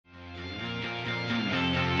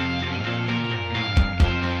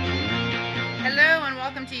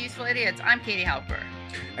Idiots. I'm Katie Halper.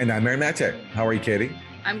 And I'm Mary Matte. How are you, Katie?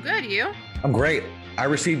 I'm good. You? I'm great. I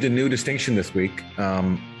received a new distinction this week.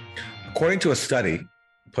 According to a study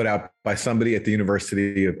put out by somebody at the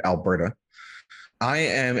University of Alberta, I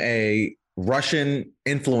am a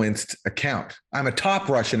Russian-influenced account. I'm a top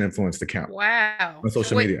Russian-influenced account. Wow. On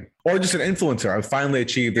social media. Or just an influencer. I've finally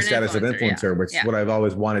achieved the status of influencer, which is what I've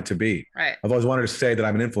always wanted to be. Right. I've always wanted to say that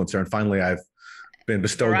I'm an influencer, and finally I've been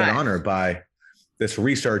bestowed that honor by this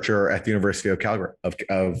researcher at the University of Calgary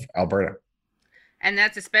of Alberta. And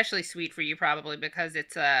that's especially sweet for you probably because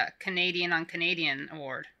it's a Canadian on Canadian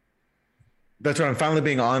award. That's right. I'm finally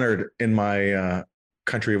being honored in my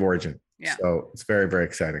country of origin. Yeah. So it's very, very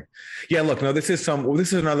exciting. Yeah, look, no, this is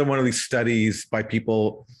another one of these studies by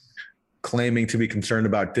people claiming to be concerned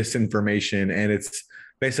about disinformation. And it's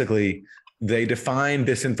basically, they define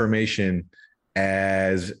disinformation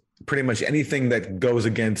as pretty much anything that goes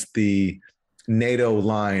against the NATO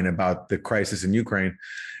line about the crisis in Ukraine.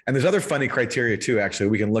 And there's other funny criteria too, actually,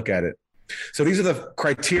 we can look at it. So these are the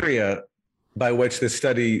criteria by which this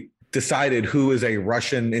study decided who is a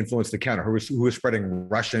Russian influenced account or who is spreading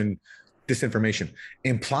Russian disinformation.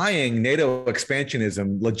 Implying NATO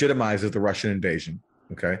expansionism legitimizes the Russian invasion.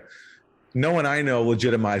 Okay. No one I know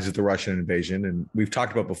legitimizes the Russian invasion. And we've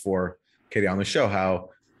talked about before, Katie, on the show,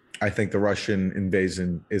 how I think the Russian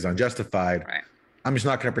invasion is unjustified. Right. I'm just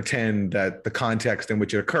not going to pretend that the context in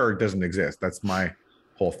which it occurred doesn't exist. That's my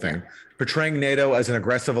whole thing. Yeah. Portraying NATO as an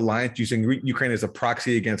aggressive alliance, using Ukraine as a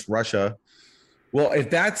proxy against Russia. Well,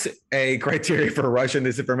 if that's a criteria for Russian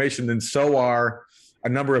disinformation, then so are a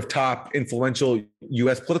number of top influential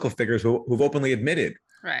U.S. political figures who've openly admitted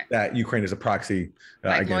that Ukraine is a proxy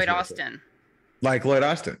like against Lloyd Russia. Austin. Like Lloyd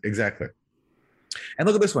Austin, exactly. And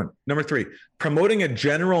look at this one, number 3, promoting a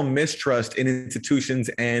general mistrust in institutions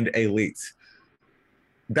and elites.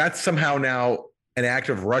 That's somehow now an act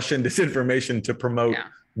of Russian disinformation to promote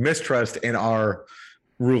mistrust in our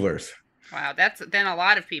rulers. Wow, then a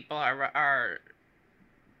lot of people are.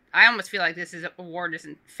 I almost feel like this award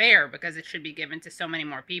isn't fair because it should be given to so many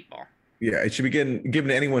more people. Yeah, it should be given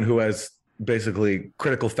to anyone who has basically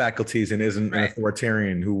critical faculties and isn't an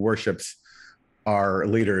authoritarian who worships our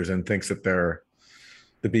leaders and thinks that they're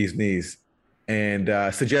the bee's knees.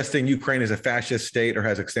 And suggesting Ukraine is a fascist state or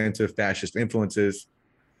has extensive fascist influences.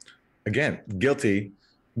 Again, guilty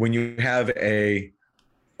when you have a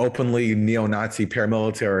openly neo-Nazi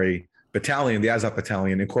paramilitary battalion, the Azov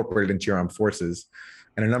battalion, incorporated into your armed forces,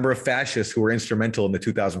 and a number of fascists who were instrumental in the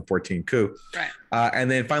 2014 coup. Right. And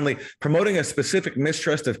then finally, promoting a specific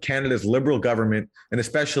mistrust of Canada's Liberal government, and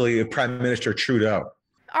especially of Prime Minister Trudeau.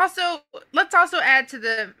 Also, let's also add to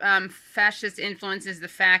the fascist influences the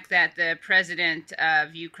fact that the president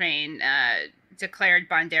of Ukraine declared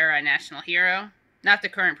Bandera a national hero. Not the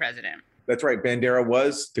current president. That's right. Bandera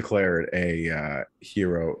was declared a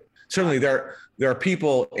hero. Certainly, there are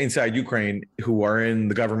people inside Ukraine who are in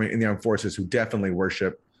the government, in the armed forces, who definitely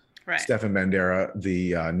worship Stefan Bandera,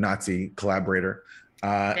 the Nazi collaborator.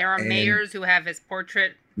 There are mayors who have his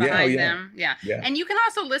portrait behind them. Yeah. And you can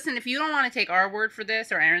also listen, if you don't want to take our word for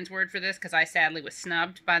this or Aaron's word for this, because I sadly was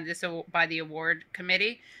snubbed by the award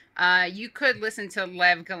committee. You could listen to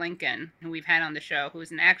Lev Galinkin, who we've had on the show,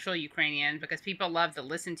 who's an actual Ukrainian, because people love to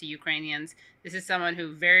listen to Ukrainians. This is someone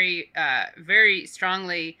who very, very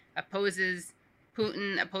strongly opposes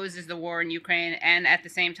Putin, opposes the war in Ukraine, and at the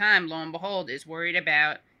same time, lo and behold, is worried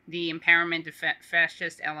about the empowerment of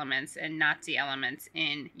fascist elements and Nazi elements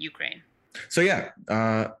in Ukraine. So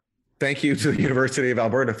thank you to the University of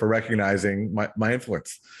Alberta for recognizing my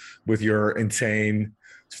influence with your insane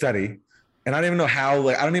study. And I don't even know how,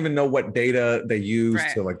 I don't even know what data they use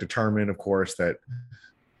to determine, of course, that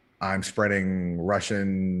I'm spreading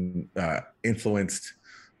Russian influenced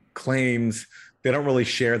claims. They don't really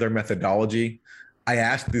share their methodology. I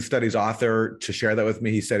asked the study's author to share that with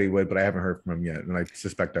me. He said he would, but I haven't heard from him yet. And I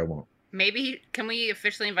suspect I won't. Maybe, can we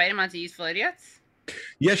officially invite him onto Useful Idiots?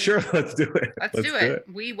 Yeah, sure. Let's do it. Let's do it.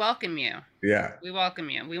 We welcome you. Yeah. We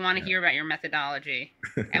welcome you. We want to hear about your methodology.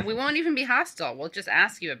 And we won't even be hostile. We'll just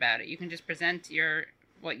ask you about it. You can just present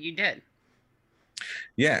what you did.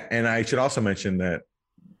 Yeah. And I should also mention that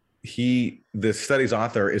the study's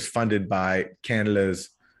author is funded by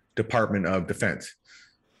Canada's Department of Defense.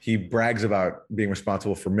 He brags about being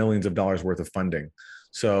responsible for millions of dollars worth of funding.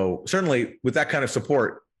 So certainly with that kind of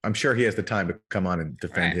support, I'm sure he has the time to come on and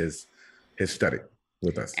defend his study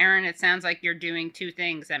with us. Aaron, it sounds like you're doing two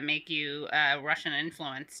things that make you Russian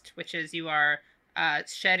influenced, which is you are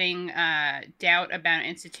shedding doubt about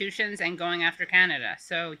institutions and going after Canada.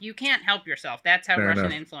 So you can't help yourself. That's how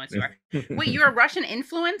Russian influenced you are. Wait, you're a Russian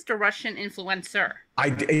influenced or Russian influencer?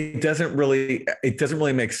 It doesn't really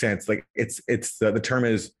make sense. Like it's the term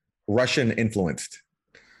is Russian influenced.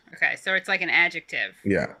 Okay, so it's like an adjective.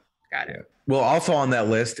 Yeah. Got it. Yeah. Well, also on that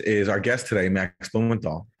list is our guest today, Max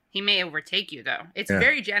Blumenthal. He may overtake you, though. It's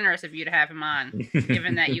very generous of you to have him on,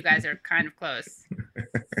 given that you guys are kind of close.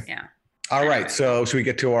 Yeah. All right. So should we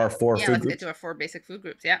get to our four food groups? Yeah, let's get to our 4 basic food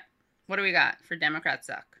groups. Yeah. What do we got for Democrats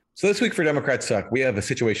Suck? So this week for Democrats Suck, we have a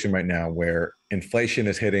situation right now where inflation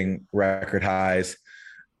is hitting record highs.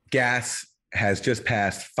 Gas has just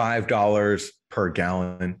passed $5 per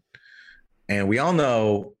gallon. And we all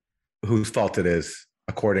know whose fault it is,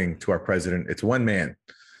 according to our president. It's one man.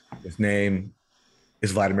 His name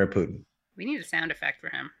is Vladimir Putin. We need a sound effect for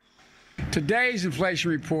him. Today's inflation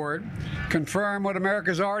report confirmed what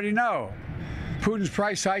Americans already know. Putin's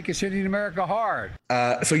price hike is hitting America hard.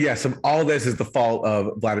 So all this is the fault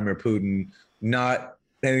of Vladimir Putin, not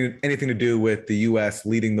anything to do with the U.S.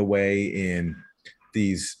 leading the way in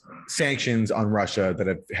these sanctions on Russia that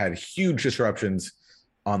have had huge disruptions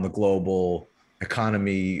on the global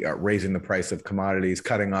economy, raising the price of commodities,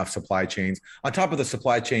 cutting off supply chains, on top of the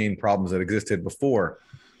supply chain problems that existed before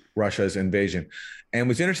Russia's invasion. And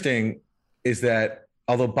what's interesting is that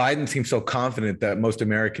although Biden seems so confident that most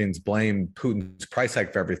Americans blame Putin's price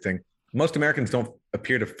hike for everything, most Americans don't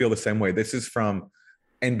appear to feel the same way. This is from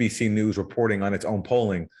NBC News reporting on its own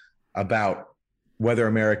polling about whether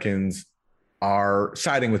Americans are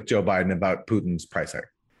siding with Joe Biden about Putin's price hike.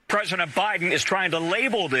 President Biden is trying to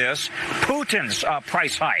label this Putin's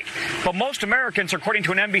price hike. But most Americans, according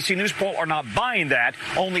to an NBC News poll, are not buying that.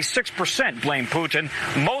 Only 6% blame Putin.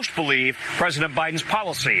 Most believe President Biden's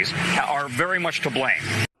policies are very much to blame.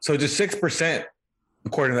 So just 6%,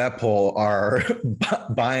 according to that poll, are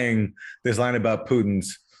buying this line about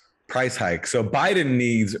Putin's price hike. So Biden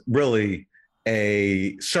needs really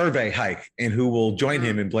a survey hike in who will join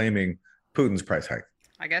him in blaming Putin's price hike.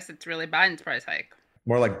 I guess it's really Biden's price hike.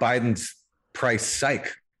 More like Biden's price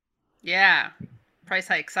psych. Yeah. Price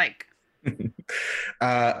hike psych.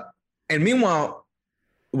 And meanwhile,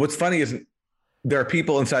 what's funny is there are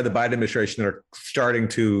people inside the Biden administration that are starting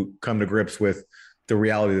to come to grips with the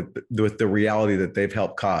reality that they've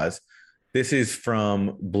helped cause. This is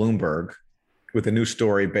from Bloomberg with a new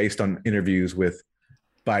story based on interviews with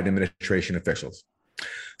Biden administration officials.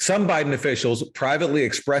 Some Biden officials privately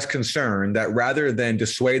expressed concern that rather than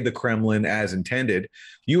dissuade the Kremlin as intended,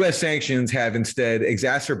 U.S. sanctions have instead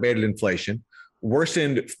exacerbated inflation,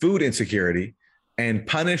 worsened food insecurity, and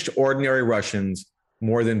punished ordinary Russians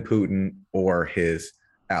more than Putin or his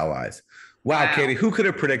allies. Wow, Katie, who could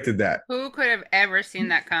have predicted that? Who could have ever seen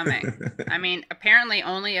that coming? I mean, apparently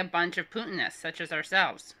only a bunch of Putinists such as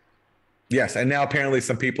ourselves. Yes, and now apparently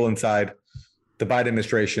some people inside the Biden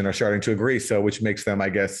administration are starting to agree, so which makes them, I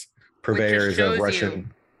guess, purveyors of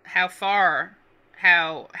Russian. How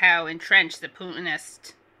entrenched the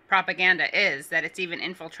Putinist propaganda is that it's even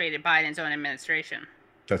infiltrated Biden's own administration.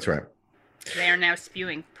 That's right. They are now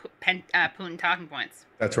spewing Putin talking points.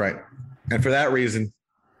 That's right. And for that reason,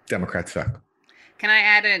 Democrats suck. Can I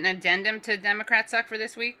add an addendum to Democrats suck for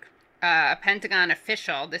this week? A Pentagon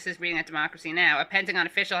official, this is reading at Democracy Now!, a Pentagon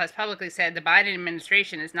official has publicly said the Biden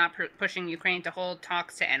administration is not pushing Ukraine to hold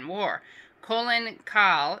talks to end war. Colin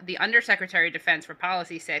Kahl, the Undersecretary of Defense for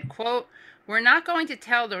Policy, said, quote, "We're not going to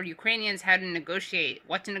tell the Ukrainians how to negotiate,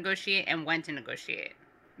 what to negotiate, and when to negotiate."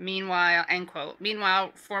 Meanwhile, end quote.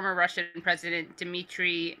 Meanwhile, former Russian President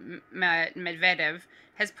Dmitry Medvedev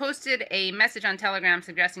has posted a message on Telegram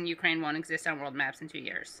suggesting Ukraine won't exist on world maps in 2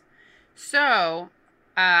 years. So,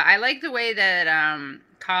 I like the way that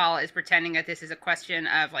Kahl is pretending that this is a question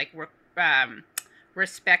of like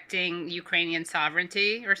respecting Ukrainian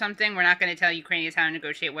sovereignty or something. We're not going to tell Ukrainians how to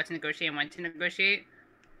negotiate, what to negotiate, and when to negotiate.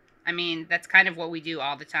 I mean, that's kind of what we do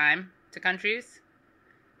all the time to countries.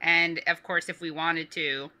 And of course, if we wanted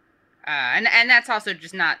to, and that's also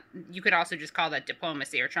just not, you could also just call that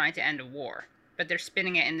diplomacy or trying to end a war. But they're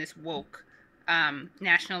spinning it in this woke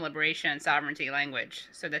national liberation sovereignty language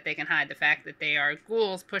so that they can hide the fact that they are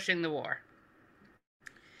ghouls pushing the war.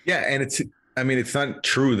 Yeah, and it's not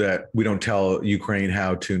true that we don't tell Ukraine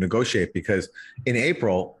how to negotiate, because in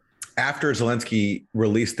April, after Zelensky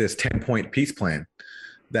released this 10-point peace plan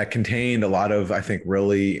that contained a lot of, I think,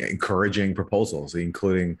 really encouraging proposals,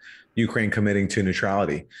 including Ukraine committing to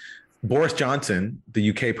neutrality, Boris Johnson,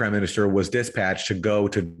 the UK Prime Minister, was dispatched to go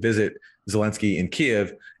to visit Zelensky in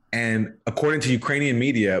Kiev. And according to Ukrainian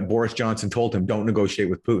media, Boris Johnson told him, don't negotiate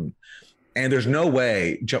with Putin. And there's no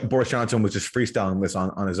way Boris Johnson was just freestyling this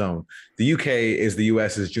on his own. The UK is the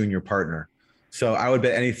US's junior partner. So I would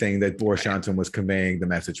bet anything that Boris Johnson was conveying the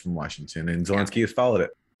message from Washington, and Zelensky has followed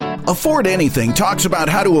it. Afford Anything talks about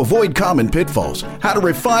how to avoid common pitfalls, how to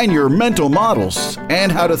refine your mental models,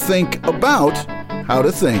 and how to think about how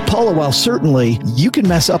to think. Paula, while certainly you can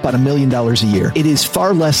mess up on $1 million a year, it is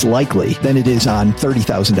far less likely than it is on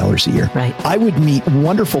 $30,000 a year. Right. I would meet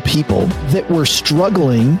wonderful people that were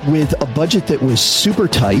struggling with a budget that was super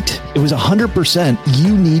tight. It was 100%.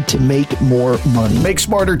 You need to make more money. Make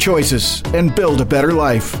smarter choices and build a better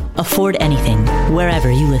life. Afford Anything,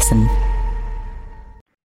 wherever you listen.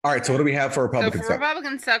 All right, so what do we have for Republican Suck?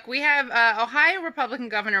 Republican Suck, we have Ohio Republican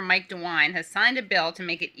Governor Mike DeWine has signed a bill to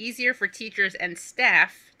make it easier for teachers and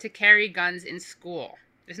staff to carry guns in school.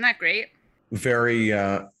 Isn't that great? Very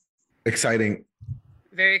exciting.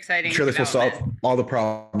 Very exciting. I'm sure this will solve all the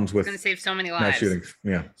problems with it's going to save so many lives. Mass shootings.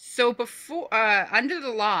 Yeah. So before, under the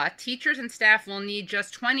law, teachers and staff will need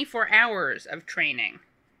just 24 hours of training,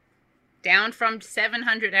 down from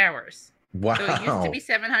 700 hours. Wow. So it used to be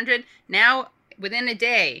 700. Now, within a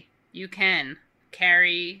day, you can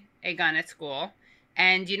carry a gun at school.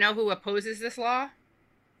 And you know who opposes this law?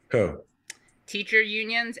 Who? Teacher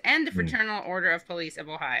unions and the Fraternal Order of Police of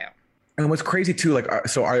Ohio. And what's crazy too, like,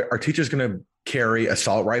 so are teachers going to carry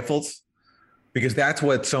assault rifles? Because that's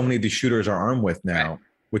what so many of these shooters are armed with now, right,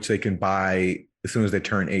 which they can buy as soon as they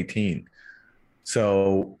turn 18.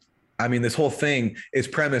 So, I mean, this whole thing is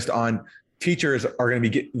premised on teachers are going to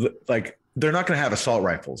be they're not going to have assault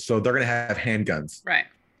rifles. So they're going to have handguns. Right.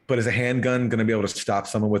 But is a handgun going to be able to stop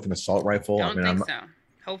someone with an assault rifle? Don't think so.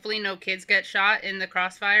 Hopefully no kids get shot in the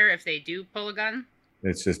crossfire if they do pull a gun.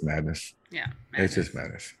 It's just madness. Yeah. Madness. It's just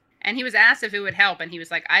madness. And he was asked if it would help, and he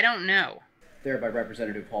was like, I don't know. There by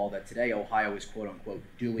Representative Hall that today Ohio is quote-unquote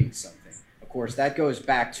doing something. Of course, that goes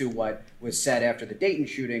back to what was said after the Dayton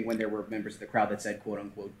shooting when there were members of the crowd that said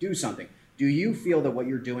quote-unquote do something. Do you feel that what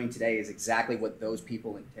you're doing today is exactly what those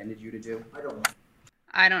people intended you to do?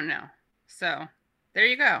 I don't know. So, there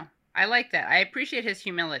you go. I like that. I appreciate his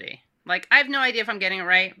humility. Like, I have no idea if I'm getting it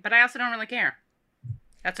right, but I also don't really care.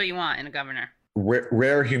 That's what you want in a governor.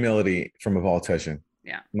 Rare humility from a politician.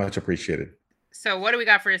 Yeah. Much appreciated. So what do we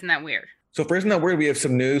got for Isn't That Weird? So for Isn't That Weird, we have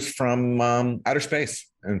some news from outer space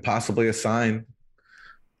and possibly a sign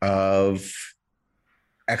of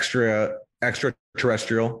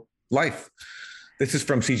extraterrestrial life. This is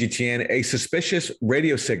from CGTN. A suspicious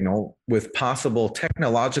radio signal with possible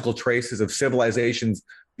technological traces of civilizations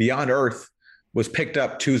beyond Earth was picked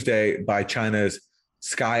up Tuesday by China's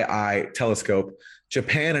Sky Eye telescope.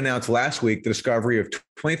 Japan announced last week the discovery of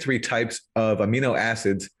 23 types of amino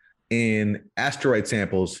acids in asteroid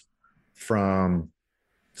samples from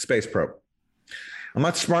space probe. I'm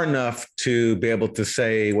not smart enough to be able to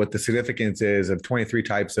say what the significance is of 23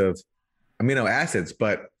 types of amino acids,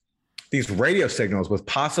 but these radio signals with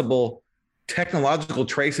possible technological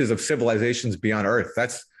traces of civilizations beyond Earth,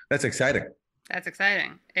 that's exciting. That's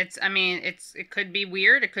exciting. It could be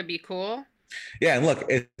weird. It could be cool. Yeah. And look,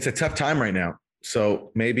 it's a tough time right now.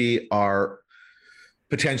 So maybe our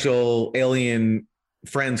potential alien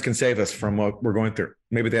friends can save us from what we're going through.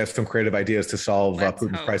 Maybe they have some creative ideas to solve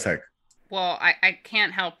Putin's price hike. Well, I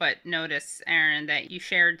can't help but notice, Aaron, that you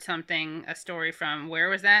shared a story from, where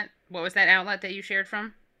was that? What was that outlet that you shared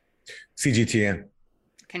from? CGTN.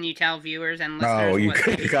 Can you tell viewers and listeners? Oh, you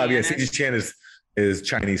got me. CGTN is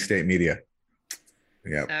Chinese state media.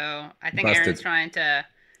 Yeah. So I think Aaron's trying to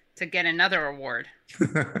get another award.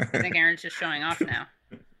 I think Aaron's just showing off now.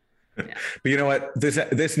 Yeah. But you know what?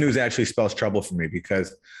 This news actually spells trouble for me,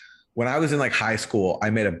 because when I was in high school,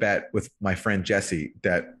 I made a bet with my friend Jesse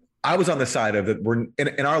that I was on the side of that we're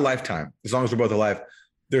in our lifetime, as long as we're both alive,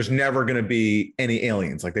 there's never going to be any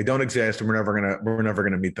aliens. They don't exist, and we're never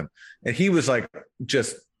gonna meet them. And he was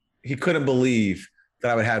he couldn't believe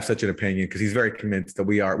that I would have such an opinion, because he's very convinced that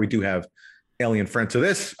we do have alien friends. So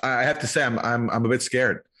this, I have to say, I'm a bit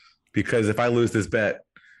scared, because if I lose this bet,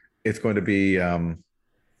 it's going to be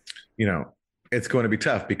it's going to be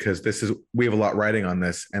tough, because we have a lot riding on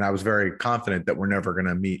this. And I was very confident that we're never going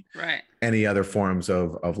to meet any other forms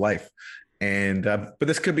of life. And, but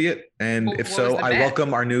this could be it. And if so, I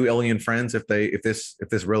welcome our new alien friends if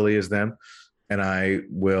this really is them, and I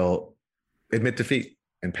will admit defeat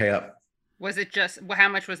and pay up. Was it how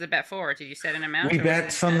much was the bet for? Did you set an amount? We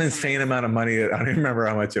bet some insane amount of money. I don't even remember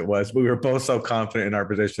how much it was, but we were both so confident in our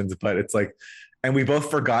positions, but it's and we both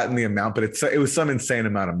forgotten the amount, but it was some insane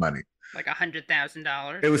amount of money. Like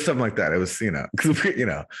 $100,000. It was something like that. It was, because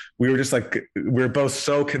we were just we were both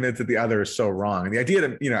so convinced that the other is so wrong. And the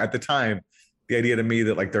idea at the time, the idea to me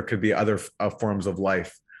that there could be other forms of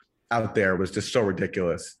life out there was just so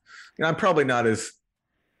ridiculous. I'm probably not as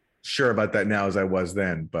sure about that now as I was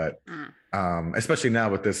then, but especially now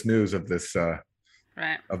with this news of this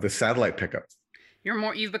of the satellite pickup.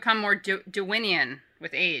 You've become more Dewinian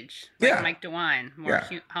with age, like Mike DeWine, more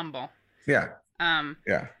humble. Yeah.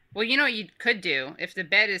 Well, you know what you could do if the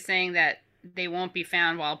bed is saying that they won't be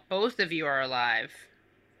found while both of you are alive.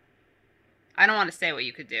 I don't want to say what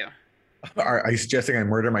you could do. Are you suggesting I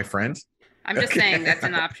murder my friends? I'm just saying that's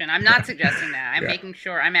an option. I'm not suggesting that. I'm making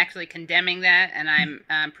sure I'm actually condemning that, and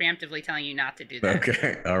I'm preemptively telling you not to do that.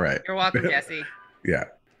 Okay. All right. You're welcome, Jesse. Yeah.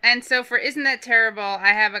 And so for Isn't That Terrible,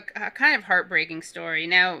 I have a kind of heartbreaking story.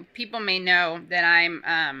 Now, people may know that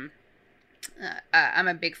I'm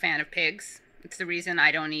a big fan of pigs. It's the reason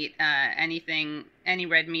I don't eat any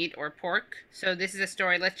red meat or pork. So this is a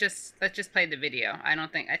story. Let's just play the video. I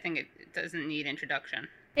think it doesn't need introduction.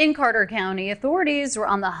 In Carter County, authorities were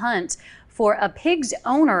on the hunt for a pig's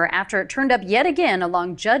owner after it turned up yet again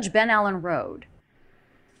along Judge Ben Allen Road.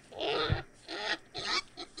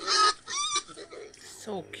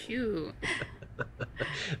 So cute.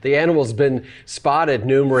 The animal's been spotted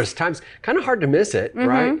numerous times. Kind of hard to miss it,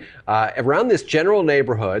 right? Around this general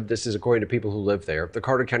neighborhood, this is according to people who live there, the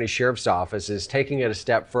Carter County Sheriff's Office is taking it a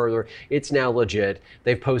step further. It's now legit.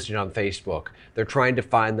 They've posted on Facebook. They're trying to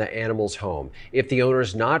find the animal's home. If the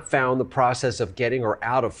owner's not found, the process of getting her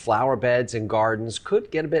out of flower beds and gardens could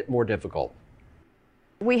get a bit more difficult.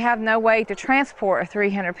 We have no way to transport a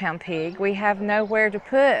 300-pound pig. We have nowhere to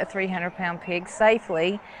put a 300-pound pig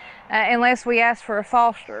safely unless we ask for a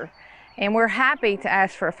foster. And we're happy to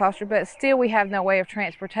ask for a foster, but still we have no way of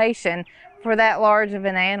transportation for that large of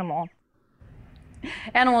an animal.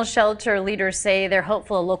 Animal shelter leaders say they're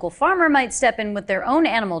hopeful a local farmer might step in with their own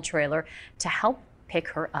animal trailer to help pick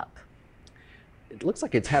her up. It looks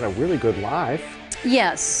like it's had a really good life.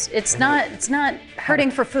 Yes, it's not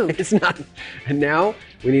hurting for food. It's not. And now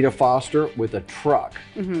we need a foster with a truck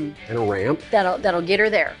and a ramp. That'll get her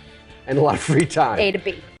there. And a lot of free time. A to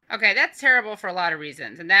B. Okay, that's terrible for a lot of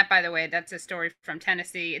reasons. And that, by the way, that's a story from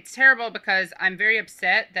Tennessee. It's terrible because I'm very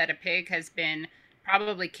upset that a pig has been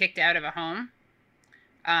probably kicked out of a home.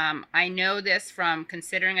 I know this from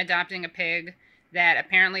considering adopting a pig, that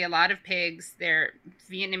apparently a lot of pigs, they're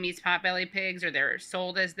Vietnamese potbelly pigs, or they're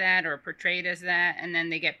sold as that or portrayed as that, and then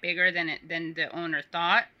they get bigger than the owner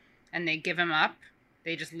thought, and they give them up.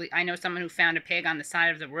 I know someone who found a pig on the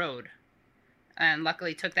side of the road, and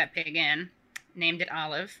luckily took that pig in, named it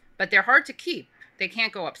Olive. But they're hard to keep. They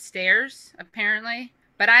can't go upstairs, apparently.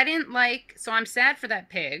 But so I'm sad for that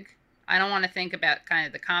pig. I don't want to think about kind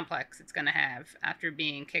of the complex it's going to have after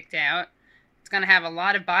being kicked out. It's going to have a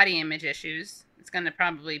lot of body image issues. It's going to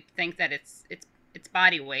probably think that it's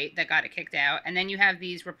body weight that got it kicked out. And then you have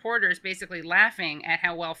these reporters basically laughing at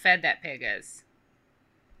how well fed that pig is.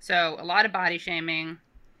 So a lot of body shaming.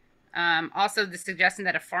 Also the suggestion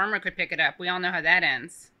that a farmer could pick it up. We all know how that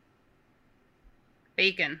ends.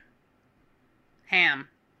 Bacon. Ham.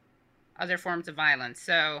 Other forms of violence.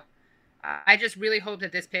 So I just really hope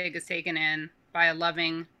that this pig is taken in by a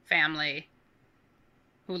loving family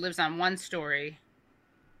who lives on one story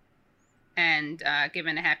and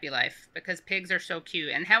given a happy life, because pigs are so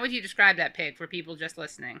cute. And how would you describe that pig for people just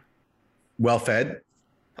listening? Well fed.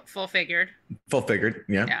 Full-figured. Full-figured,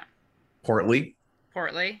 yeah. Yeah. Portly.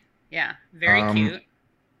 Yeah. Very cute.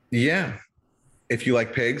 Yeah. If you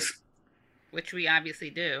like pigs. Which we obviously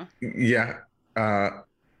do. Yeah.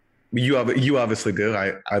 You obviously do.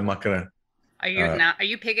 I'm not gonna. Are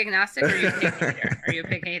you pig agnostic, or are you a pig hater? Are you a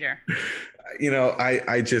pig hater?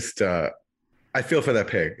 I just I feel for that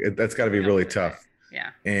pig. That's got to be really tough.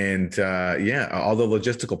 Yeah. And all the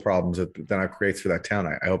logistical problems that creates for that town.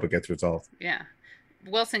 I hope it gets resolved. Yeah.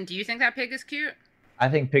 Wilson, do you think that pig is cute? I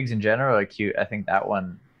think pigs in general are cute. I think that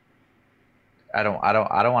one. I don't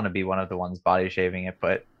want to be one of the ones body shaving it,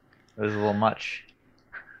 but it was a little much.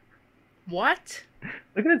 What?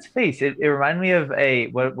 Look at its face. It reminded me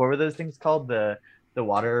of what were those things called? The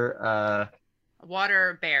water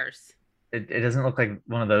water bears. It doesn't look like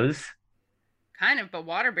one of those. Kind of, but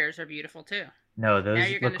water bears are beautiful too. No, those now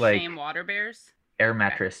you're look gonna like shame water bears. Air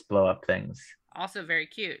mattress blow up things. Also very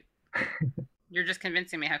cute. You're just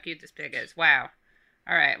convincing me how cute this pig is. Wow.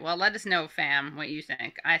 All right. Well, let us know, fam, what you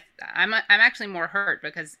think. I'm actually more hurt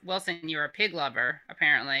because Wilson, you're a pig lover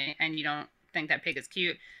apparently, and you don't think that pig is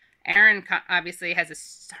cute. Aaron obviously has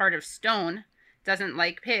a heart of stone, doesn't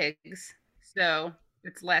like pigs, so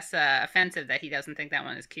it's less offensive that he doesn't think that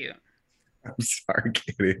one is cute. I'm sorry,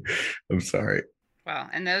 Katie. I'm sorry. Well,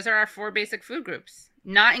 and those are our 4 basic food groups,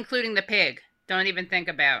 not including the pig. Don't even think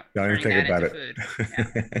about Don't even think about it. Food.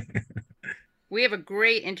 Yeah. We have a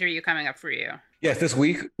great interview coming up for you. Yes, this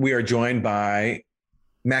week we are joined by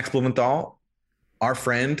Max Blumenthal, our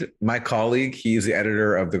friend, my colleague. He is the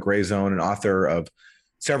editor of The Gray Zone and author of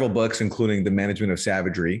several books, including The Management of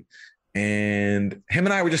Savagery. And him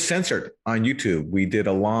and I were just censored on YouTube. We did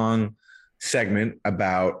a long segment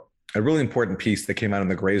about a really important piece that came out in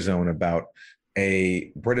The Gray Zone about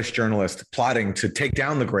a British journalist plotting to take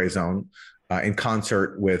down The Gray Zone in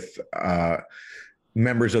concert with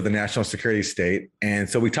members of the national security state. And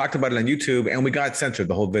so we talked about it on YouTube and we got censored.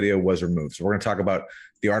 The whole video was removed. So we're going to talk about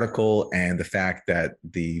the article and the fact that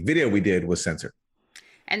the video we did was censored.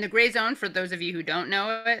 And The Gray Zone, for those of you who don't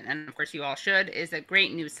know it, and of course you all should, is a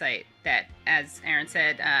great news site that, as Aaron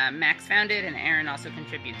said, Max founded and Aaron also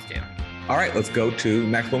contributes to. All right, let's go to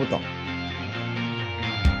Max Blumenthal.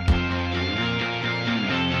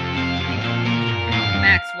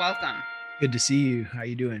 Max, welcome. Good to see you. How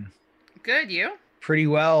you doing? Good, you? Pretty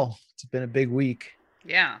well. It's been a big week.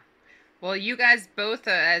 Yeah. Well, you guys both,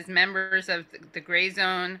 as members of the Gray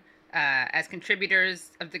Zone, as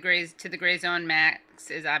contributors of the Gray Zone,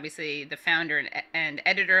 Max is obviously the founder and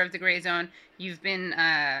editor of the Gray Zone. You've been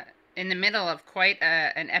in the middle of quite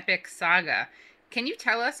an epic saga. Can you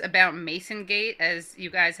tell us about Masongate, as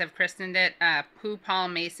you guys have christened it, who Paul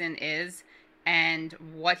Mason is and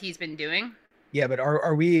what he's been doing? Yeah, but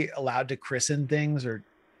are we allowed to christen things, or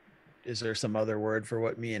is there some other word for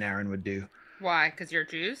what me and Aaron would do? Why? Because you're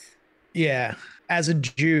Jews? Yeah. As a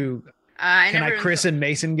Jew, can I christen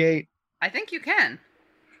Masongate? I think you can.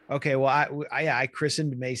 Okay. Well, I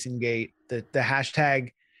christened Masongate. The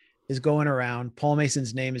hashtag is going around. Paul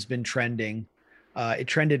Mason's name has been trending. It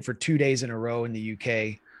trended for 2 days in a row in the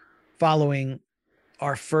UK following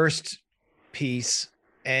our first piece.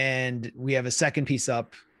 And we have a second piece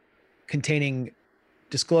up containing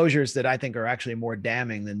disclosures that I think are actually more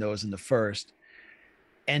damning than those in the first.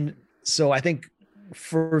 And so I think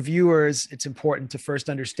for viewers, it's important to first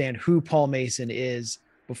understand who Paul Mason is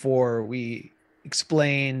before we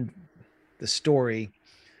explain the story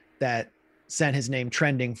that sent his name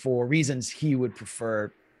trending for reasons he would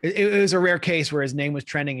prefer. It was a rare case where his name was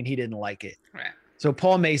trending and he didn't like it. Right. So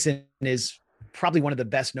Paul Mason is probably one of the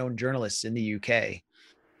best known journalists in the UK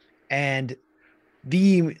and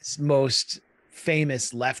the most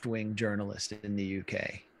famous left-wing journalist in the UK.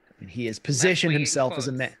 I mean, he has positioned himself as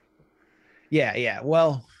a man. Yeah.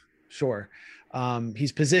 Well, sure.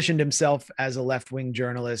 He's positioned himself as a left-wing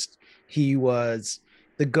journalist. He was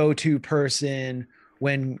the go-to person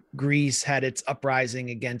when Greece had its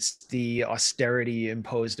uprising against the austerity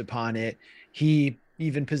imposed upon it. He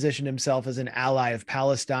even positioned himself as an ally of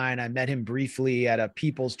Palestine. I met him briefly at a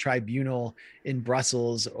People's Tribunal in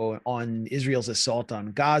Brussels on Israel's assault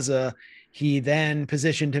on Gaza. He then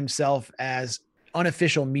positioned himself as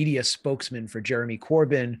unofficial media spokesman for Jeremy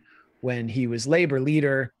Corbyn when he was Labour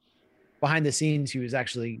leader. Behind the scenes, he was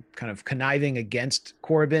actually kind of conniving against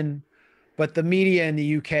Corbyn. But the media in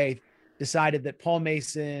the UK decided that Paul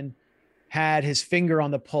Mason had his finger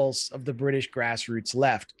on the pulse of the British grassroots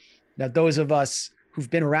left. Now, those of us who've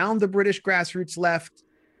been around the British grassroots left,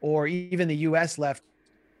 or even the US left,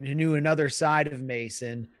 who knew another side of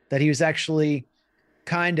Mason, that he was actually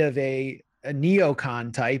kind of a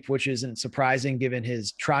neocon type, which isn't surprising given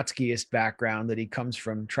his Trotskyist background, that he comes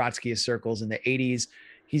from Trotskyist circles in the 80s.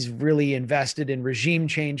 He's really invested in regime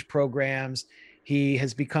change programs. He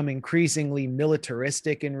has become increasingly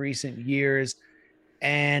militaristic in recent years.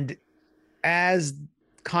 And as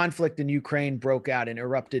conflict in Ukraine broke out and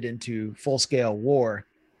erupted into full-scale war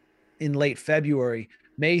in late February,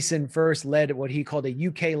 Mason first led what he called a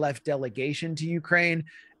UK left delegation to Ukraine,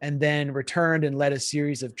 and then returned and led a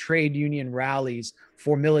series of trade union rallies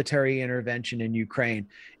for military intervention in Ukraine.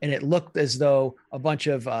 And it looked as though a bunch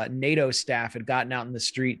of NATO staff had gotten out in the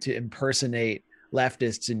street to impersonate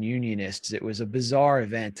leftists and unionists. It was a bizarre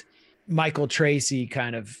event. Michael Tracy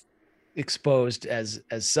kind of exposed as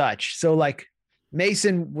such. So like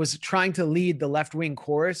Mason was trying to lead the left-wing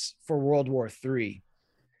chorus for World War III.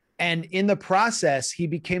 And in the process, he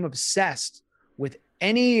became obsessed with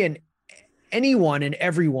anyone and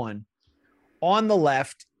everyone on the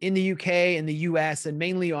left in the UK and the US, and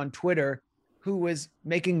mainly on Twitter, who was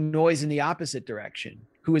making noise in the opposite direction,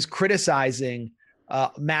 who was criticizing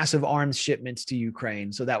massive arms shipments to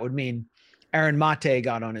Ukraine. So that would mean Aaron Mate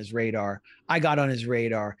got on his radar. I got on his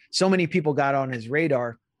radar. So many people got on his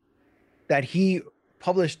radar that he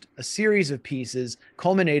published a series of pieces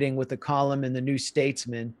culminating with a column in the New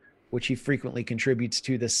Statesman, which he frequently contributes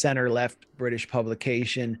to, the center-left British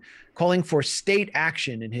publication, calling for state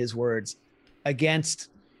action, in his words, against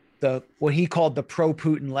what he called the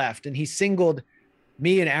pro-Putin left. And he singled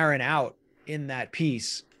me and Aaron out in that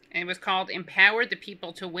piece And it was called Empower the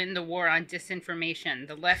People to Win the War on Disinformation.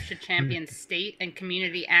 The left should champion state and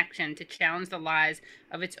community action to challenge the lies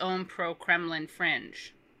of its own pro-Kremlin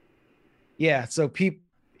fringe. Yeah, so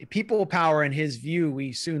people power, in his view,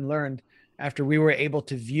 we soon learned after we were able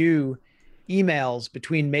to view emails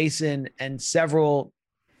between Mason and several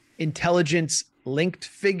intelligence linked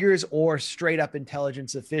figures or straight up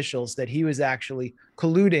intelligence officials, that he was actually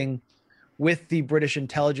colluding with the British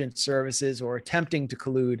intelligence services, or attempting to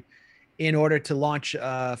collude, in order to launch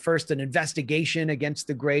first an investigation against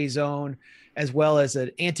the gray zone, as well as an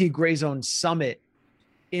anti-gray zone summit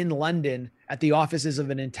in London at the offices of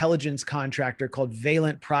an intelligence contractor called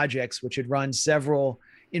Valent Projects, which had run several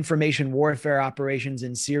information warfare operations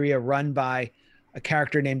in Syria, run by a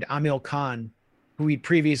character named Amil Khan, who we'd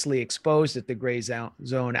previously exposed at the gray zone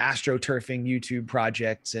astroturfing YouTube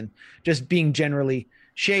projects, and just being generally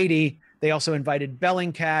shady. They also invited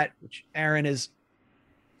Bellingcat, which Aaron has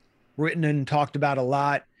written and talked about a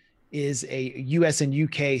lot, is a US and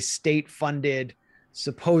UK state-funded,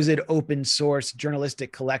 supposed open source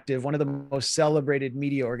journalistic collective, one of the most celebrated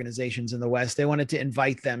media organizations in the West. They wanted to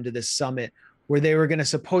invite them to this summit where they were going to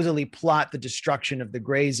supposedly plot the destruction of the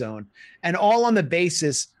gray zone, and all on the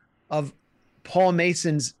basis of Paul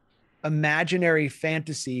Mason's imaginary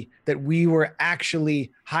fantasy that we were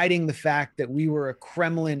actually hiding the fact that we were a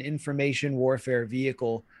Kremlin information warfare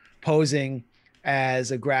vehicle posing as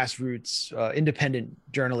a grassroots independent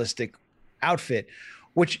journalistic outfit,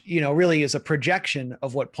 which, you know, really is a projection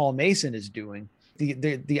of what Paul Mason is doing.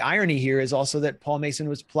 The irony here is also that Paul Mason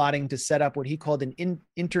was plotting to set up what he called an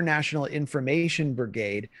international information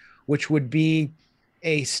brigade, which would be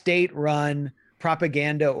a state-run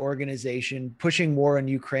propaganda organization pushing war in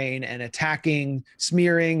Ukraine and attacking,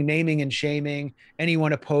 smearing, naming and shaming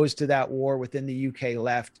anyone opposed to that war within the UK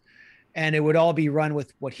left. And it would all be run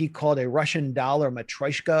with what he called a Russian doll or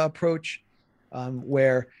matryoshka approach,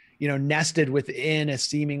 where, you know, nested within a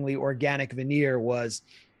seemingly organic veneer was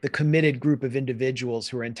the committed group of individuals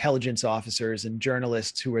who are intelligence officers and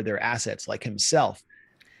journalists who are their assets, like himself.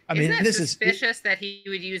 Isn't it suspicious that he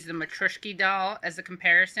would use the matryoshka doll as a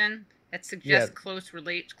comparison? That suggests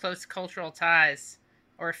close cultural ties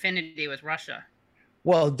or affinity with Russia.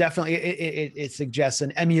 Well, definitely, it suggests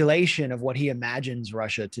an emulation of what he imagines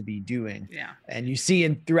Russia to be doing. Yeah, and you see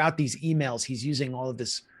throughout these emails, he's using all of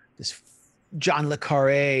this John le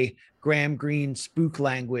Carré, Graham Greene spook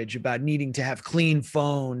language about needing to have clean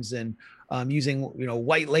phones and using, you know,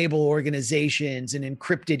 white label organizations and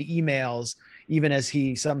encrypted emails. Even as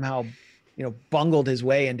he somehow, you know, bungled his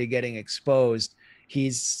way into getting exposed,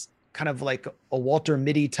 he's kind of like a Walter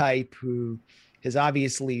Mitty type who has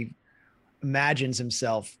obviously imagines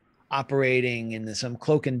himself operating in some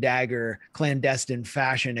cloak and dagger clandestine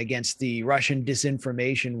fashion against the Russian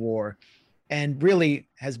disinformation war, and really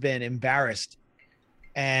has been embarrassed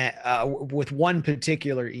with one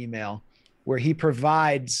particular email where he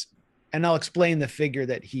provides, and I'll explain the figure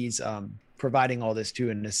that he's providing all this to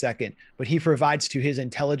in a second, but he provides to his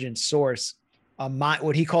intelligence source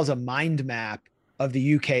what he calls a mind map of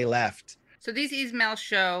the UK left. So these emails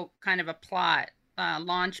show kind of a plot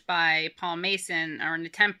launched by Paul Mason, or an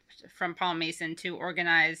attempt from Paul Mason to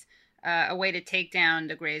organize a way to take down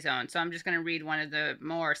the gray zone. So I'm just going to read one of the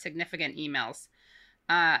more significant emails.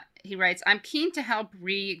 He writes, "I'm keen to help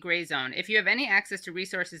re-gray zone. If you have any access to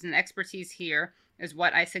resources and expertise, here is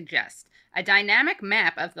what I suggest. A dynamic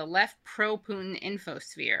map of the left pro-Putin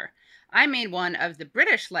infosphere. I made one of the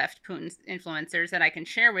British left Putin influencers that I can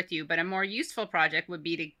share with you, but a more useful project would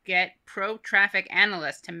be to get pro-traffic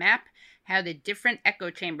analysts to map how the different echo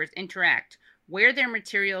chambers interact, where their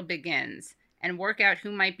material begins, and work out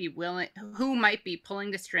who might be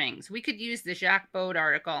pulling the strings. We could use the Jacques Bode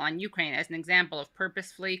article on Ukraine as an example of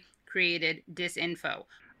purposefully created disinfo."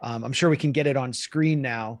 I'm sure we can get it on screen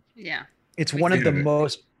now. Yeah. It's one of the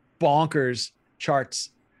most bonkers charts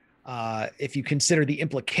if you consider the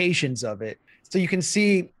implications of it. So you can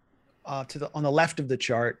see on the left of the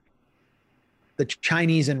chart, the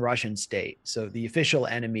Chinese and Russian state. So the official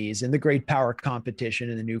enemies in the great power competition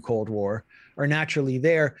in the new Cold War are naturally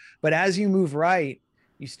there. But as you move right,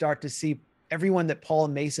 you start to see everyone that Paul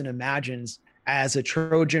Mason imagines as a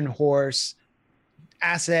Trojan horse,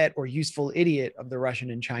 asset, or useful idiot of the Russian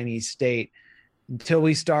and Chinese state, until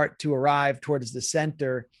we start to arrive towards the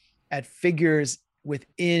center at figures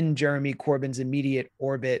within Jeremy Corbyn's immediate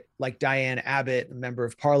orbit, like Diane Abbott, a member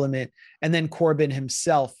of parliament, and then Corbyn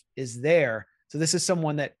himself is there. So this is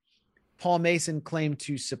someone that Paul Mason claimed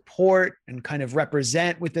to support and kind of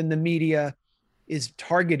represent within the media, is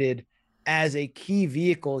targeted as a key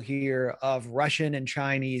vehicle here of Russian and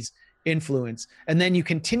Chinese influence. And then you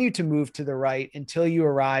continue to move to the right until you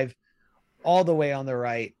arrive all the way on the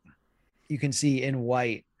right. You can see in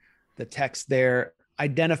white, the text there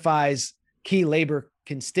identifies key labor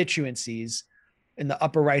constituencies. In the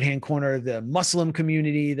upper right-hand corner, the Muslim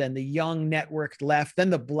community, then the young networked left, then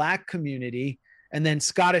the Black community, and then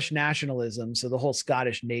Scottish nationalism, so the whole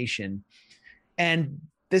Scottish nation. And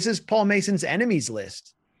this is Paul Mason's enemies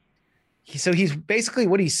list. So he's basically,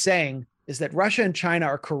 what he's saying is that Russia and China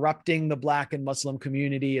are corrupting the Black and Muslim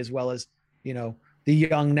community, as well as, you know, the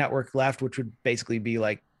young network left, which would basically be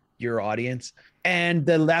like your audience. And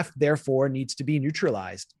the left, therefore, needs to be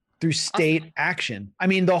neutralized through state action. I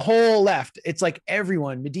mean, the whole left, it's like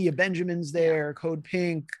everyone. Medea Benjamin's there, Code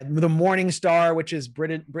Pink, the Morning Star, which is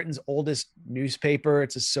Britain's oldest newspaper.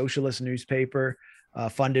 It's a socialist newspaper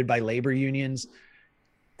funded by labor unions.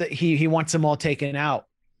 That he wants them all taken out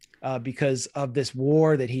because of this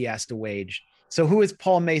war that he has to wage. So who is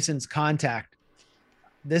Paul Mason's contact?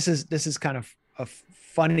 This is kind of a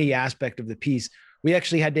funny aspect of the piece. We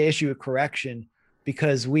actually had to issue a correction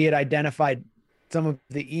because we had identified some of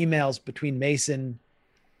the emails between Mason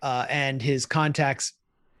and his contacts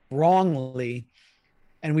wrongly.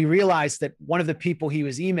 And we realized that one of the people he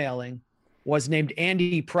was emailing was named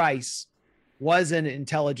Andy Price, was an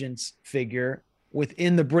intelligence figure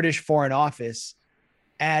within the British Foreign Office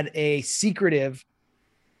at a secretive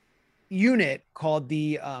unit called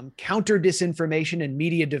the Counter Disinformation and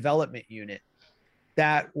Media Development Unit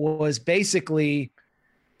that was basically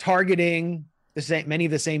targeting many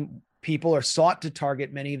of the same people, or sought to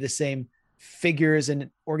target many of the same figures and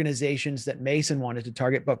organizations that Mason wanted to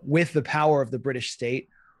target, but with the power of the British state,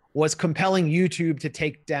 was compelling YouTube to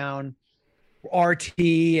take down RT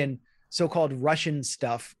and so-called Russian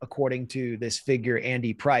stuff, according to this figure,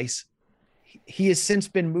 Andy Price. He has since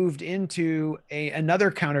been moved into another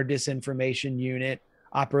counter disinformation unit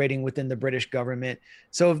operating within the British government.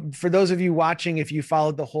 So for those of you watching, if you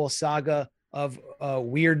followed the whole saga of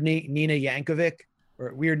Weird Nina Jankovich,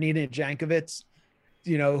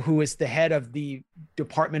 you know, who is the head of the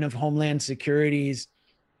Department of Homeland Security's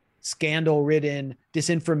scandal-ridden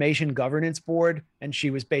Disinformation Governance Board, and she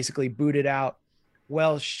was basically booted out.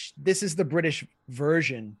 Well, this is the British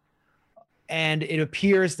version, and it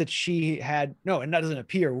appears that she had, no, and that doesn't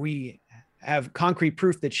appear, we have concrete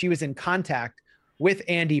proof that she was in contact with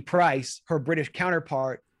Andy Price, her British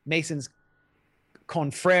counterpart, Mason's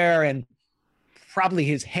confrere and probably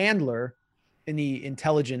his handler in the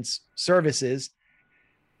intelligence services,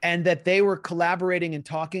 and that they were collaborating and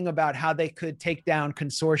talking about how they could take down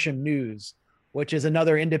Consortium News, which is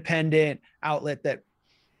another independent outlet that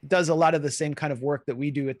does a lot of the same kind of work that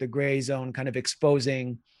we do at the Gray Zone, kind of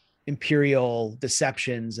exposing imperial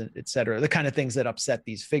deceptions, et cetera, the kind of things that upset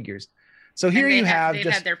these figures. So here they've had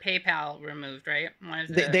their PayPal removed, right?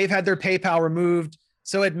 They've had their PayPal removed.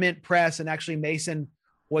 So had Mint Press, and actually Mason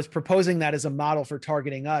was proposing that as a model for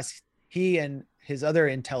targeting us. He and his other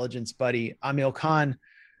intelligence buddy, Amil Khan,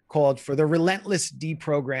 called for the relentless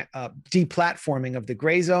deplatforming of the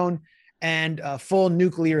Gray Zone and a full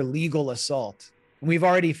nuclear legal assault. And we've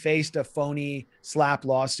already faced a phony SLAPP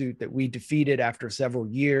lawsuit that we defeated after several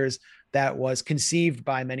years that was conceived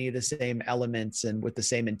by many of the same elements and with the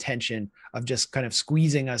same intention of just kind of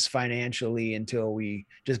squeezing us financially until we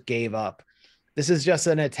just gave up. This is just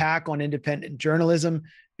an attack on independent journalism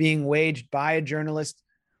being waged by a journalist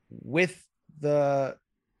with the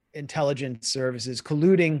intelligence services,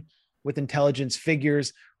 colluding with intelligence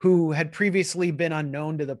figures who had previously been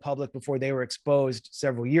unknown to the public before they were exposed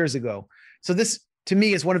several years ago. So this, to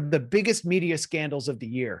me, is one of the biggest media scandals of the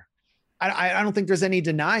year. I don't think there's any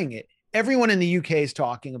denying it. Everyone in the UK is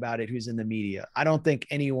talking about it who's in the media. I don't think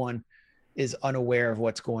anyone is unaware of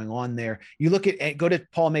what's going on there. You go to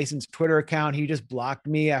Paul Mason's Twitter account. He just blocked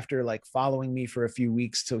me after like following me for a few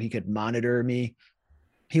weeks so he could monitor me.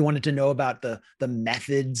 He wanted to know about the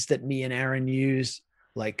methods that me and Aaron use,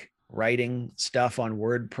 like writing stuff on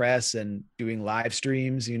WordPress and doing live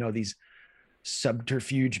streams, you know, these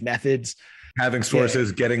subterfuge methods. Having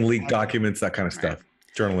sources, getting leaked documents, that kind of stuff.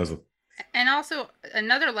 Right. Journalism. And also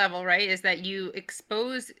another level, right, is that you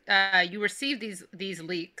expose, you receive these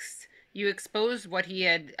leaks, you expose what he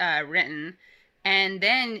had written, and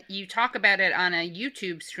then you talk about it on a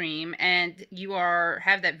YouTube stream, and you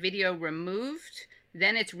have that video removed.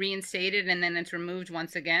 Then it's reinstated, and then it's removed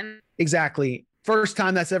once again. Exactly. First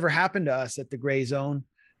time that's ever happened to us at the Gray Zone.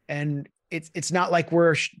 And it's not like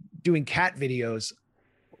we're doing cat videos.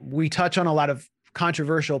 We touch on a lot of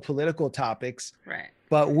controversial political topics, right?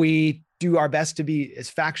 But we do our best to be as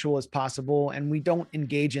factual as possible. And we don't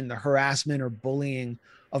engage in the harassment or bullying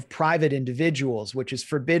of private individuals, which is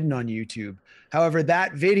forbidden on YouTube. However,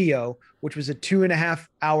 that video, which was a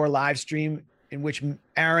 2.5-hour live stream in which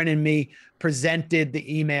Aaron and me presented the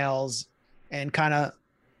emails and kind of,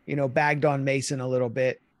 bagged on Mason a little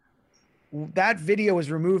bit, that video was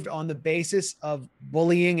removed on the basis of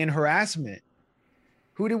bullying and harassment.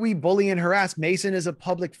 Who do we bully and harass? Mason is a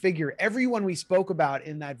public figure. Everyone we spoke about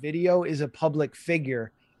in that video is a public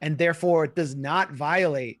figure, and therefore it does not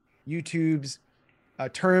violate YouTube's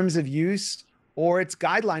terms of use or its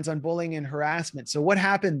guidelines on bullying and harassment. So what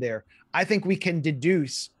happened there? I think we can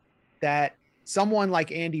deduce that someone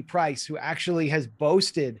like Andy Price, who actually has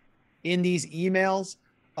boasted in these emails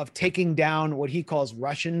of taking down what he calls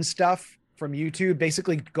Russian stuff from YouTube,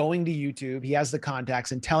 basically going to YouTube, he has the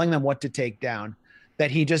contacts and telling them what to take down, that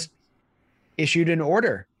he just issued an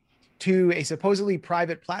order to a supposedly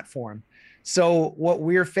private platform. So what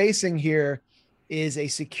we're facing here is a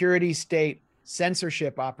security state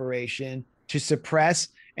censorship operation to suppress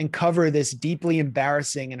and cover this deeply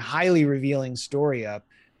embarrassing and highly revealing story up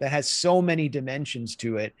that has so many dimensions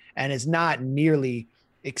to it and is not nearly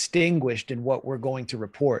extinguished in what we're going to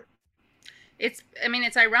report. It's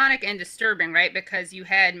ironic and disturbing, right? Because you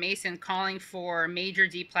had Mason calling for major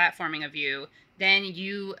deplatforming of you. Then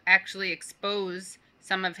you actually expose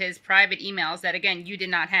some of his private emails that, again, you did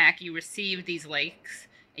not hack. You received these leaks.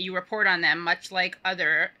 You report on them, much like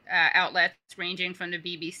other outlets ranging from the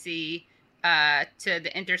BBC to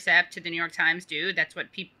The Intercept to the New York Times do. That's what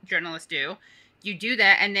journalists do. You do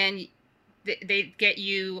that, and then they get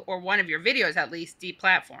you, or one of your videos at least,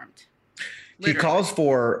 deplatformed. He calls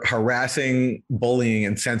for harassing, bullying,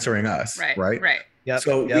 and censoring us, right? Yep,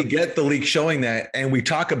 so we get the leak showing that, and we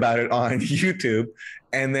talk about it on YouTube,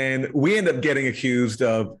 and then we end up getting accused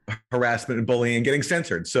of harassment and bullying and getting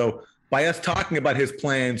censored. So by us talking about his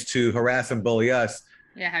plans to harass and bully us,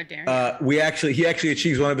 how dare you? he actually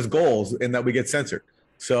achieves one of his goals in that we get censored.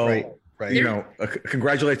 So right.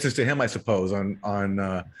 Congratulations to him, I suppose,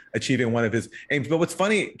 on achieving one of his aims. But what's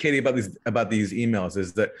funny, Katie, about these emails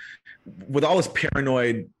is that with all his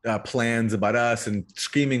paranoid plans about us and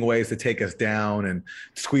scheming ways to take us down and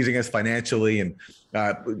squeezing us financially and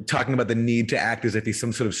talking about the need to act as if he's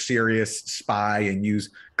some sort of serious spy and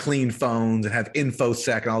use clean phones and have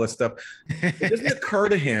InfoSec and all this stuff, it doesn't occur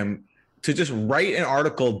to him to just write an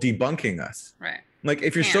article debunking us. Right. Like,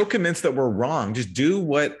 if you're so convinced that we're wrong, just do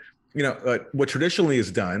what traditionally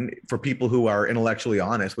is done for people who are intellectually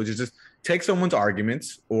honest, which is just take someone's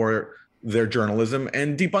arguments or their journalism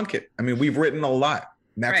and debunk it. I mean, we've written a lot.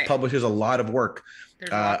 Max publishes a lot of work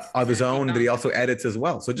of his own that he also edits as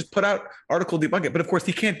well. So just put out article, debunk it. But of course,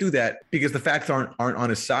 he can't do that because the facts aren't on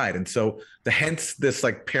his side. And so hence this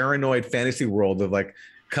like paranoid fantasy world of like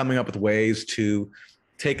coming up with ways to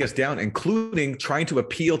take us down, including trying to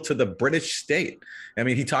appeal to the British state. I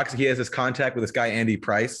mean, he has this contact with this guy, Andy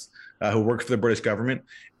Price, who works for the British government.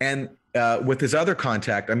 And with his other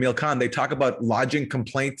contact, Emil Khan, they talk about lodging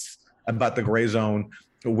complaints about the gray zone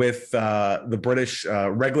with the British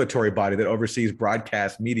regulatory body that oversees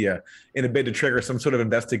broadcast media in a bid to trigger some sort of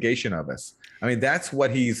investigation of us. I mean, that's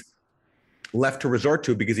what he's left to resort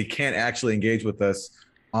to because he can't actually engage with us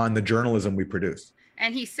on the journalism we produce.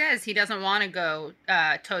 And he says he doesn't want to go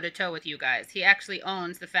toe-to-toe with you guys. He actually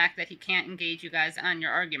owns the fact that he can't engage you guys on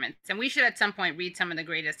your arguments. And we should at some point read some of the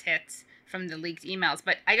greatest hits from the leaked emails.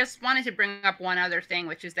 But I just wanted to bring up one other thing,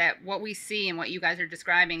 which is that what we see and what you guys are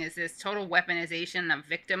describing is this total weaponization of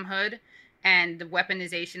victimhood and the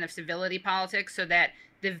weaponization of civility politics, so that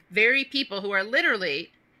the very people who are literally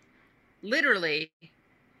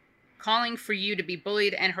calling for you to be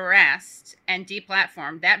bullied and harassed and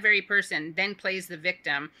deplatformed, that very person then plays the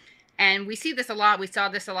victim. And we see this a lot. We saw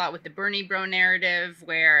this a lot with the Bernie Bro narrative,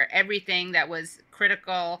 where everything that was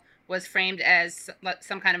critical was framed as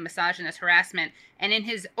some kind of misogynist harassment. And in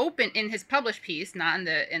his published piece, not in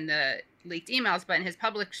the leaked emails, but in his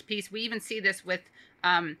published piece, we even see this with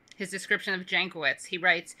his description of Jankowicz. He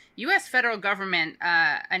writes, U.S. federal government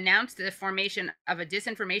announced the formation of a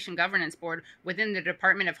disinformation governance board within the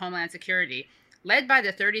Department of Homeland Security, led by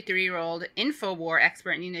the 33-year-old InfoWar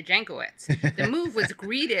expert Nina Jankowicz. The move was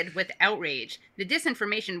greeted with outrage. The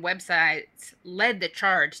disinformation websites led the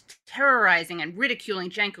charge, terrorizing and ridiculing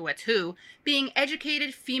Jankowicz, who, being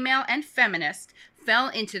educated, female, and feminist, fell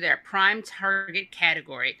into their prime target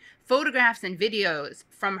category. Photographs and videos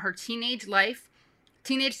from her teenage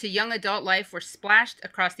to young adult life were splashed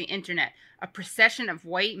across the internet. A procession of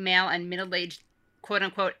white male and middle-aged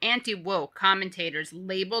quote-unquote anti-woke commentators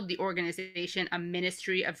labeled the organization a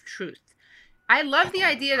ministry of truth. I love the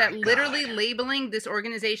idea that literally labeling this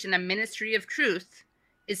organization a ministry of truth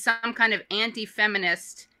is some kind of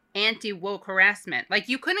anti-feminist, anti-woke harassment. Like,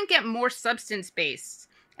 you couldn't get more substance-based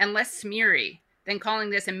and less smeary than calling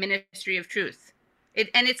this a ministry of truth.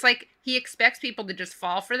 And it's like he expects people to just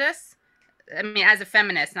fall for this. I mean, as a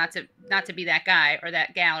feminist, not to be that guy or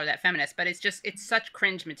that gal or that feminist, but it's such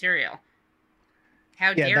cringe material.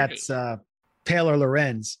 How dare he? Yeah, that's Taylor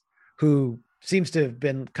Lorenz, who seems to have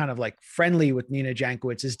been kind of like friendly with Nina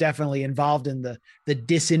Jankowicz, is definitely involved in the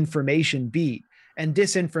disinformation beat. And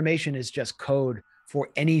disinformation is just code for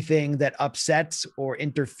anything that upsets or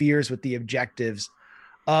interferes with the objectives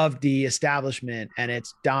of the establishment and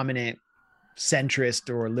its dominant centrist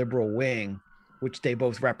or liberal wing, which they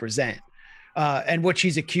both represent. And what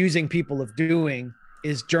she's accusing people of doing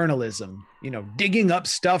is journalism, digging up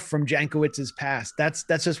stuff from Jankowicz's past. That's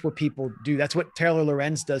just what people do. That's what Taylor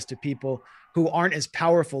Lorenz does to people who aren't as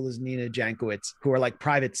powerful as Nina Jankowicz, who are like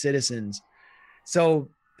private citizens. So,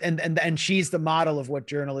 and she's the model of what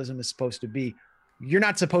journalism is supposed to be. You're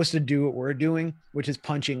not supposed to do what we're doing, which is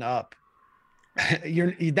punching up.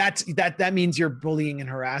 That means you're bullying and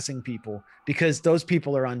harassing people, because those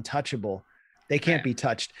people are untouchable. They can't be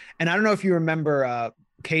touched. And I don't know if you remember,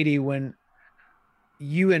 Katie, when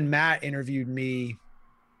you and Matt interviewed me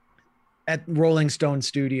at Rolling Stone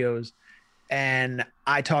Studios, and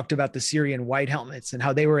I talked about the Syrian white helmets and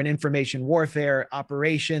how they were an information warfare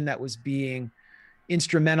operation that was being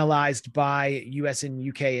instrumentalized by US and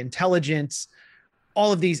UK intelligence,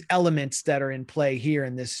 all of these elements that are in play here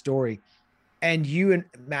in this story. And you and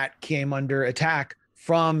Matt came under attack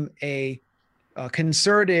from a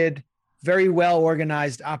concerted, very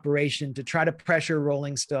well-organized operation to try to pressure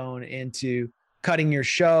Rolling Stone into cutting your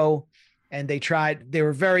show. And they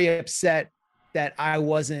were very upset that I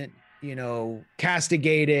wasn't,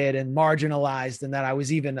 castigated and marginalized, and that I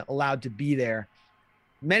was even allowed to be there.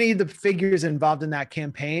 Many of the figures involved in that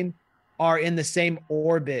campaign are in the same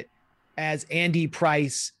orbit as Andy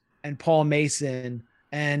Price and Paul Mason,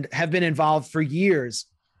 and have been involved for years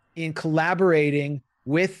in collaborating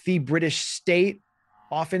with the British state,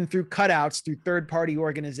 often through cutouts, through third-party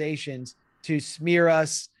organizations, to smear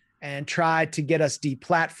us and try to get us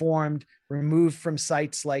deplatformed, removed from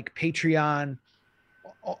sites like Patreon.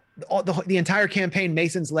 The entire campaign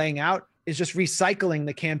Mason's laying out is just recycling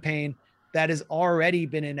the campaign that has already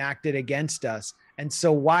been enacted against us. And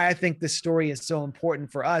so why I think this story is so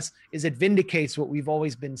important for us is it vindicates what we've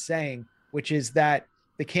always been saying, which is that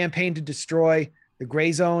the campaign to destroy the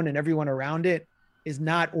gray zone and everyone around it is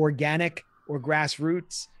not organic or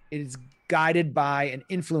grassroots. It is guided by and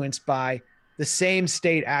influenced by the same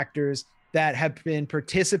state actors that have been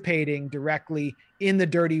participating directly in the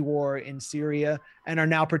dirty war in Syria and are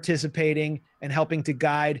now participating and helping to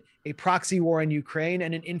guide a proxy war in Ukraine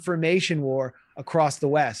and an information war across the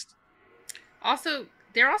West. Also,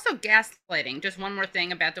 they're also gaslighting. Just one more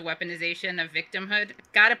thing about the weaponization of victimhood.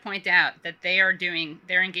 Got to point out that they're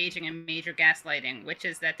engaging in major gaslighting, which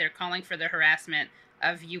is that they're calling for the harassment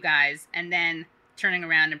of you guys and then turning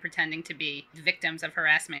around and pretending to be victims of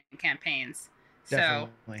harassment campaigns.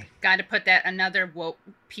 Definitely. So, got to put that another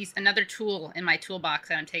tool in my toolbox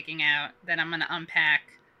that I'm taking out that I'm going to unpack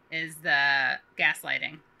is the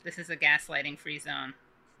gaslighting. This is a gaslighting free zone.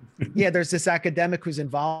 Yeah, there's this academic who's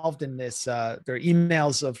involved in this. There are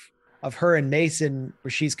emails of her and Mason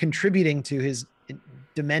where she's contributing to his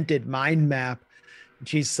demented mind map. And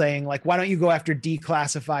she's saying, like, why don't you go after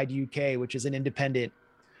Declassified UK, which is an independent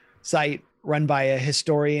site run by a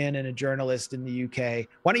historian and a journalist in the UK.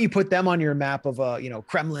 Why don't you put them on your map of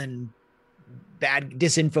Kremlin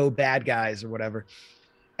disinfo bad guys or whatever?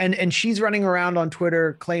 And she's running around on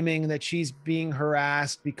Twitter claiming that she's being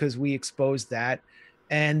harassed because we exposed that,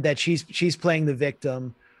 and that she's playing the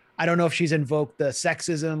victim. I don't know if she's invoked the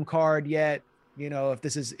sexism card yet, if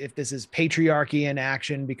this is patriarchy in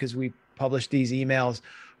action because we published these emails,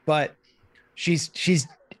 but she's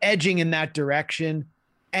edging in that direction.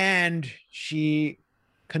 And she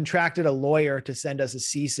contracted a lawyer to send us a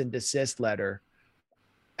cease and desist letter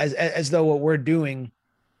as though what we're doing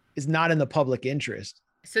is not in the public interest.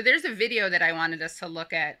 So there's a video that I wanted us to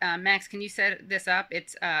look at. Max, can you set this up?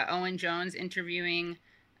 It's Owen Jones interviewing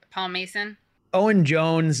Paul Mason. Owen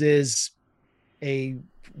Jones is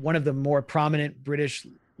one of the more prominent British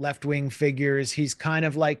left-wing figures. He's kind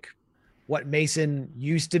of like what Mason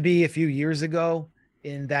used to be a few years ago,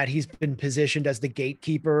 in that he's been positioned as the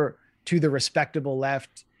gatekeeper to the respectable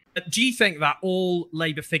left. Do you think that all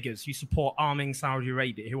Labour figures who support arming Saudi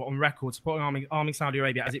Arabia, who are on record supporting arming Saudi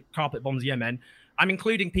Arabia as it carpet bombs Yemen, I'm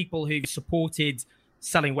including people who supported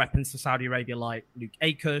selling weapons to Saudi Arabia, like Luke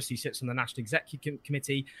Akers, who sits on the National Executive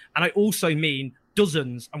Committee, and I also mean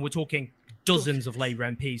dozens, and we're talking dozens of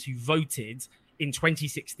Labour MPs who voted in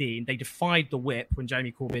 2016, they defied the whip when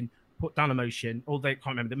Jeremy Corbyn put down a motion, or they can't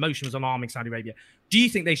remember, the motion was on arming Saudi Arabia. Do you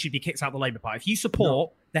think they should be kicked out of the Labour Party? If you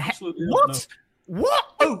support what? What?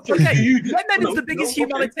 Oh, okay. Yemen is the biggest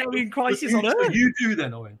humanitarian crisis on earth. You do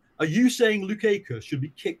then, Owen. Are you saying Luke Akers should be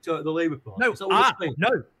kicked out of the Labour Party? No,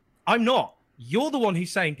 I'm not. You're the one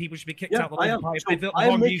who's saying people should be kicked out of the Labour Party if they built the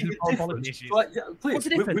wrong views on policy issues. What's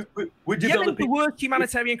the difference? Yemen's the worst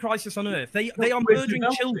humanitarian crisis on earth. They are murdering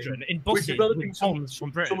children in buses with bombs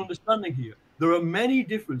from Britain. Some understanding here. There are many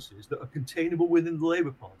differences that are containable within the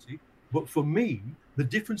Labour Party, but for me, the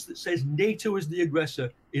difference that says NATO is the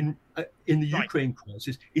aggressor in the Ukraine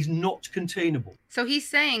crisis is not containable. So he's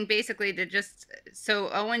saying basically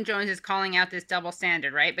so Owen Jones is calling out this double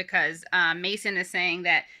standard, right? Because Mason is saying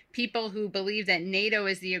that people who believe that NATO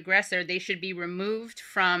is the aggressor, they should be removed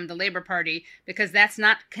from the Labour Party because that's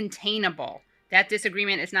not containable. That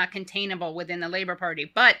disagreement is not containable within the Labour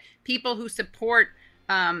Party. But people who support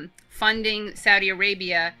funding Saudi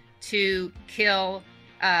Arabia to kill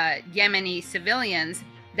Yemeni civilians,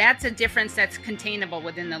 that's a difference that's containable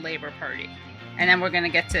within the Labour Party. And then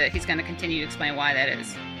he's going to continue to explain why that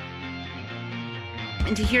is.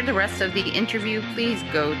 And to hear the rest of the interview, please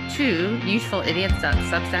go to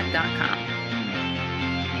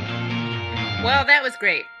usefulidiots.substack.com. Well, that was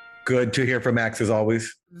great. Good to hear from Max as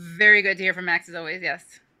always. Very good to hear from Max as always, yes.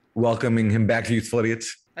 Welcoming him back to Useful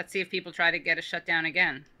Idiots. Let's see if people try to get us shut down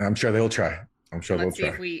again. I'm sure they'll try. Let's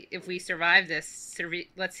see if we survive this.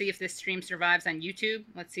 Let's see if this stream survives on YouTube.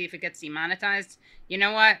 Let's see if it gets demonetized. You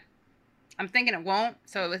know what? I'm thinking it won't.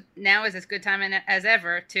 So now is as good time as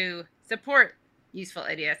ever to support Useful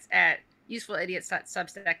Idiots at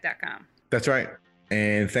usefulidiots.substack.com. That's right.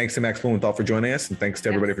 And thanks to Max Blumenthal for joining us. And thanks to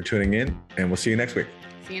everybody for tuning in. And we'll see you next week.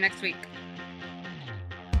 See you next week.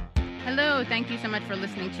 Hello, thank you so much for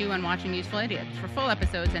listening to and watching Useful Idiots. For full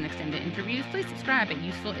episodes and extended interviews, please subscribe at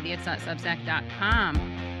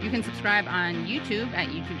usefulidiots.substack.com. You can subscribe on YouTube at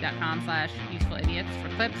youtube.com/usefulidiots for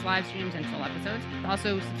clips, live streams, and full episodes.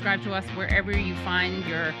 Also, subscribe to us wherever you find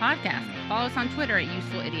your podcast. Follow us on Twitter at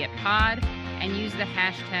UsefulIdiotPod and use the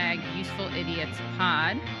hashtag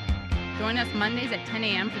UsefulIdiotsPod. Join us Mondays at 10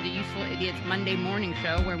 a.m. for the Useful Idiots Monday Morning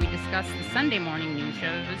Show, where we discuss the Sunday morning news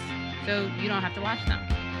shows so you don't have to watch them.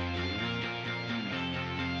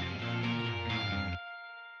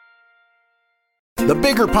 The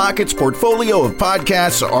Bigger Pockets portfolio of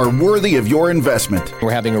podcasts are worthy of your investment.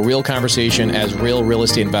 We're having a real conversation as real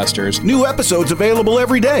estate investors. New episodes available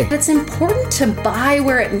every day. It's important to buy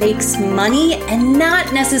where it makes money and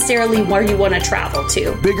not necessarily where you want to travel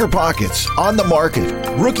to. Bigger Pockets, On the Market,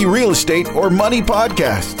 Rookie Real Estate, or Money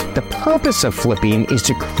Podcast. The purpose of flipping is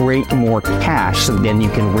to create more cash so then you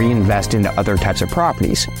can reinvest into other types of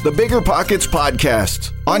properties. The Bigger Pockets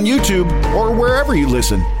Podcast on YouTube or wherever you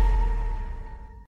listen.